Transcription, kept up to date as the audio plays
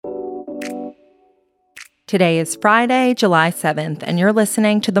Today is Friday, July 7th, and you're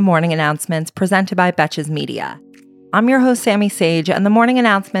listening to the Morning Announcements presented by Betches Media. I'm your host, Sammy Sage, and the Morning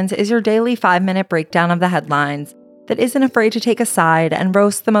Announcements is your daily 5-minute breakdown of the headlines that isn't afraid to take a side and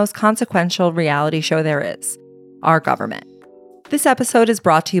roast the most consequential reality show there is, our government. This episode is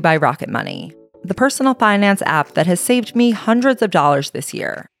brought to you by Rocket Money, the personal finance app that has saved me hundreds of dollars this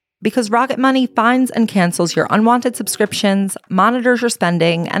year. Because Rocket Money finds and cancels your unwanted subscriptions, monitors your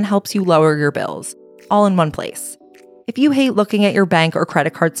spending, and helps you lower your bills, all in one place. If you hate looking at your bank or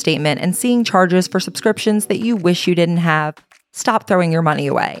credit card statement and seeing charges for subscriptions that you wish you didn't have, stop throwing your money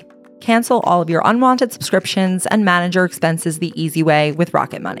away. Cancel all of your unwanted subscriptions and manage your expenses the easy way with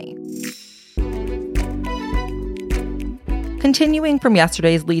Rocket Money. Continuing from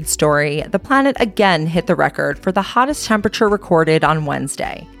yesterday's lead story, the planet again hit the record for the hottest temperature recorded on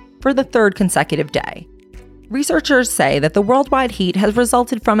Wednesday, for the third consecutive day. Researchers say that the worldwide heat has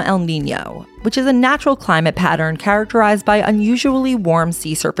resulted from El Niño, which is a natural climate pattern characterized by unusually warm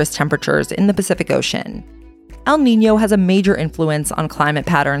sea surface temperatures in the Pacific Ocean. El Niño has a major influence on climate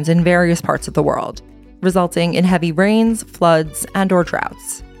patterns in various parts of the world, resulting in heavy rains, floods, and/or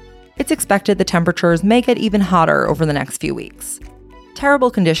droughts. It's expected the temperatures may get even hotter over the next few weeks.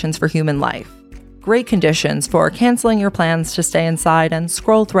 Terrible conditions for human life. Great conditions for canceling your plans to stay inside and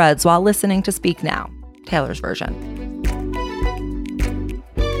scroll threads while listening to Speak Now, Taylor's version.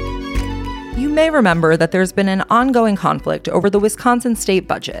 You may remember that there's been an ongoing conflict over the Wisconsin state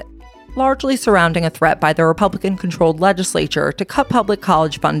budget, largely surrounding a threat by the Republican-controlled legislature to cut public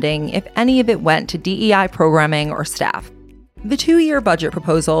college funding if any of it went to DEI programming or staff. The 2-year budget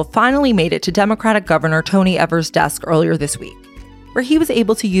proposal finally made it to Democratic Governor Tony Evers' desk earlier this week, where he was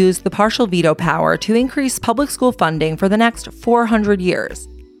able to use the partial veto power to increase public school funding for the next 400 years,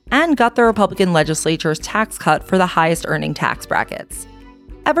 and got the Republican legislature's tax cut for the highest earning tax brackets.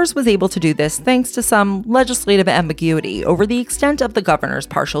 Evers was able to do this thanks to some legislative ambiguity over the extent of the governor's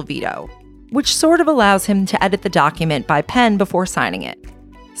partial veto, which sort of allows him to edit the document by pen before signing it.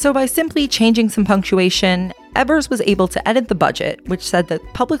 So by simply changing some punctuation, Evers was able to edit the budget, which said that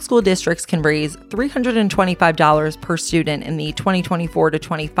public school districts can raise $325 per student in the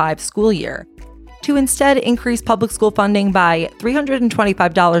 2024-25 school year, to instead increase public school funding by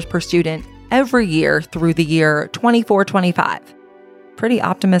 $325 per student every year through the year 24-25. Pretty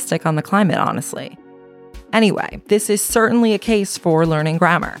optimistic on the climate, honestly. Anyway, this is certainly a case for learning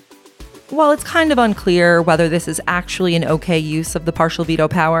grammar. While it's kind of unclear whether this is actually an okay use of the partial veto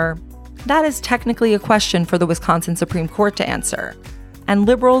power, that is technically a question for the Wisconsin Supreme Court to answer, and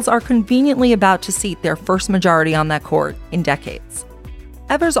liberals are conveniently about to seat their first majority on that court in decades.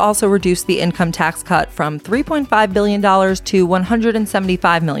 Evers also reduced the income tax cut from $3.5 billion to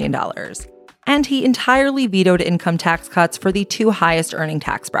 $175 million, and he entirely vetoed income tax cuts for the 2 highest earning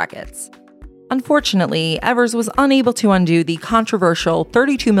tax brackets. Unfortunately, Evers was unable to undo the controversial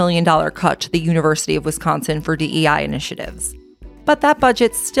 $32 million cut to the University of Wisconsin for DEI initiatives. But that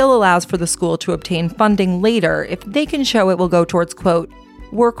budget still allows for the school to obtain funding later if they can show it will go towards, quote,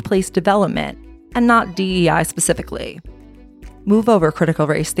 workplace development, and not DEI specifically. Move over, critical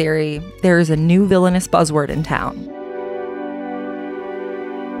race theory. There is a new villainous buzzword in town.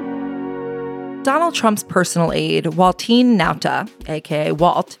 Donald Trump's personal aide, Waltine Nauta, aka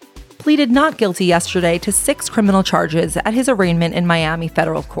Walt, pleaded not guilty yesterday to 6 criminal charges at his arraignment in Miami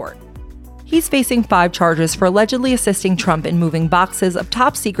federal court. He's facing 5 charges for allegedly assisting Trump in moving boxes of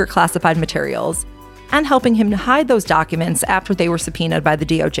top-secret classified materials and helping him to hide those documents after they were subpoenaed by the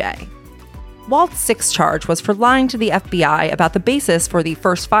DOJ. Walt's 6th charge was for lying to the FBI about the basis for the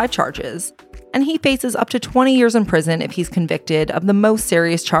first 5 charges, and he faces up to 20 years in prison if he's convicted of the most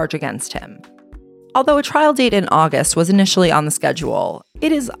serious charge against him. Although a trial date in August was initially on the schedule,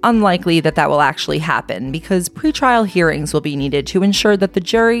 it is unlikely that that will actually happen because pretrial hearings will be needed to ensure that the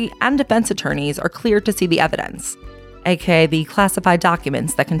jury and defense attorneys are cleared to see the evidence, aka the classified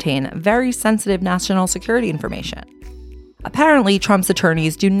documents that contain very sensitive national security information. Apparently, Trump's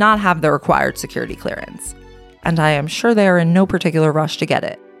attorneys do not have the required security clearance, and I am sure they are in no particular rush to get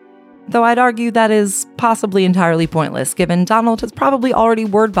it. Though I'd argue that is possibly entirely pointless, given Donald has probably already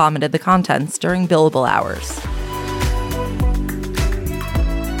word vomited the contents during billable hours.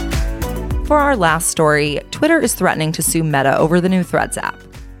 For our last story, Twitter is threatening to sue Meta over the new Threads app,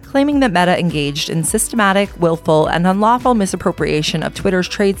 claiming that Meta engaged in systematic, willful, and unlawful misappropriation of Twitter's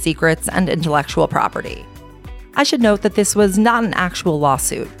trade secrets and intellectual property. I should note that this was not an actual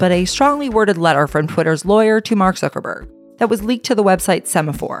lawsuit, but a strongly worded letter from Twitter's lawyer to Mark Zuckerberg that was leaked to the website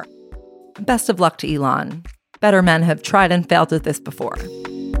Semaphore. Best of luck to Elon. Better men have tried and failed at this before.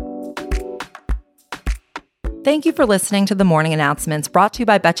 Thank you for listening to the morning announcements brought to you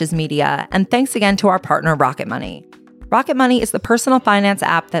by Betches Media, and thanks again to our partner, Rocket Money. Rocket Money is the personal finance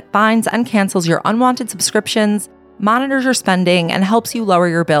app that finds and cancels your unwanted subscriptions, monitors your spending, and helps you lower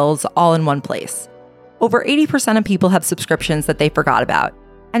your bills all in one place. Over 80% of people have subscriptions that they forgot about,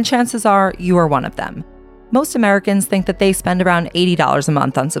 and chances are you are one of them. Most Americans think that they spend around $80 a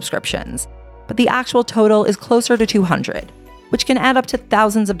month on subscriptions, but the actual total is closer to $200, which can add up to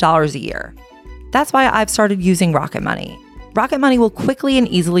thousands of dollars a year. That's why I've started using Rocket Money. Rocket Money will quickly and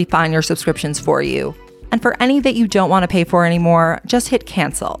easily find your subscriptions for you. And for any that you don't want to pay for anymore, just hit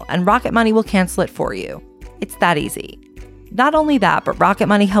cancel, and Rocket Money will cancel it for you. It's that easy. Not only that, but Rocket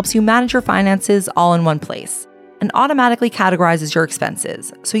Money helps you manage your finances all in one place and automatically categorizes your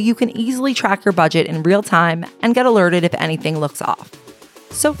expenses, so you can easily track your budget in real time and get alerted if anything looks off.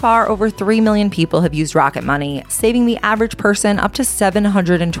 So far, over 3 million people have used Rocket Money, saving the average person up to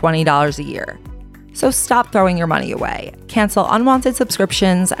 $720 a year. So stop throwing your money away, cancel unwanted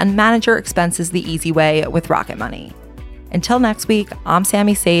subscriptions, and manage your expenses the easy way with Rocket Money. Until next week, I'm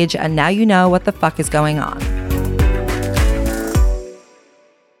Sammy Sage, and now you know what the fuck is going on.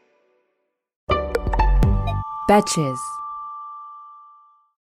 Betches.